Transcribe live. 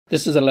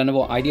This is a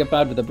Lenovo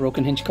IdeaPad with a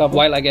broken hinge cover.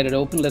 While I get it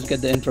open, let's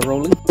get the intro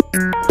rolling.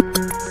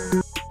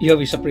 Here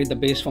we separate the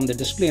base from the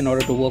display in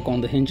order to work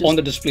on the hinges. On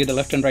the display, the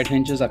left and right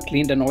hinges are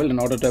cleaned and oiled in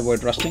order to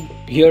avoid rusting.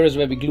 Here is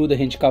where we glue the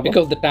hinge cover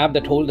because the tab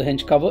that holds the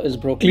hinge cover is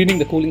broken. Cleaning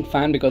the cooling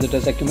fan because it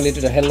has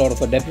accumulated a hell lot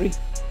of debris.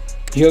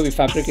 Here we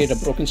fabricate a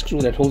broken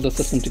screw that holds the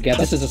system together.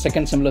 This is a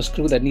second similar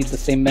screw that needs the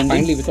same bending.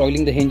 Finally, with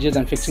oiling the hinges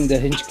and fixing the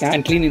hinge cap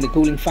and cleaning the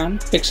cooling fan,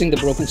 fixing the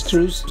broken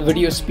screws, the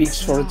video speaks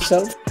for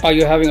itself. Are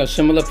you having a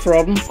similar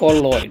problem? Call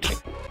Lloyd.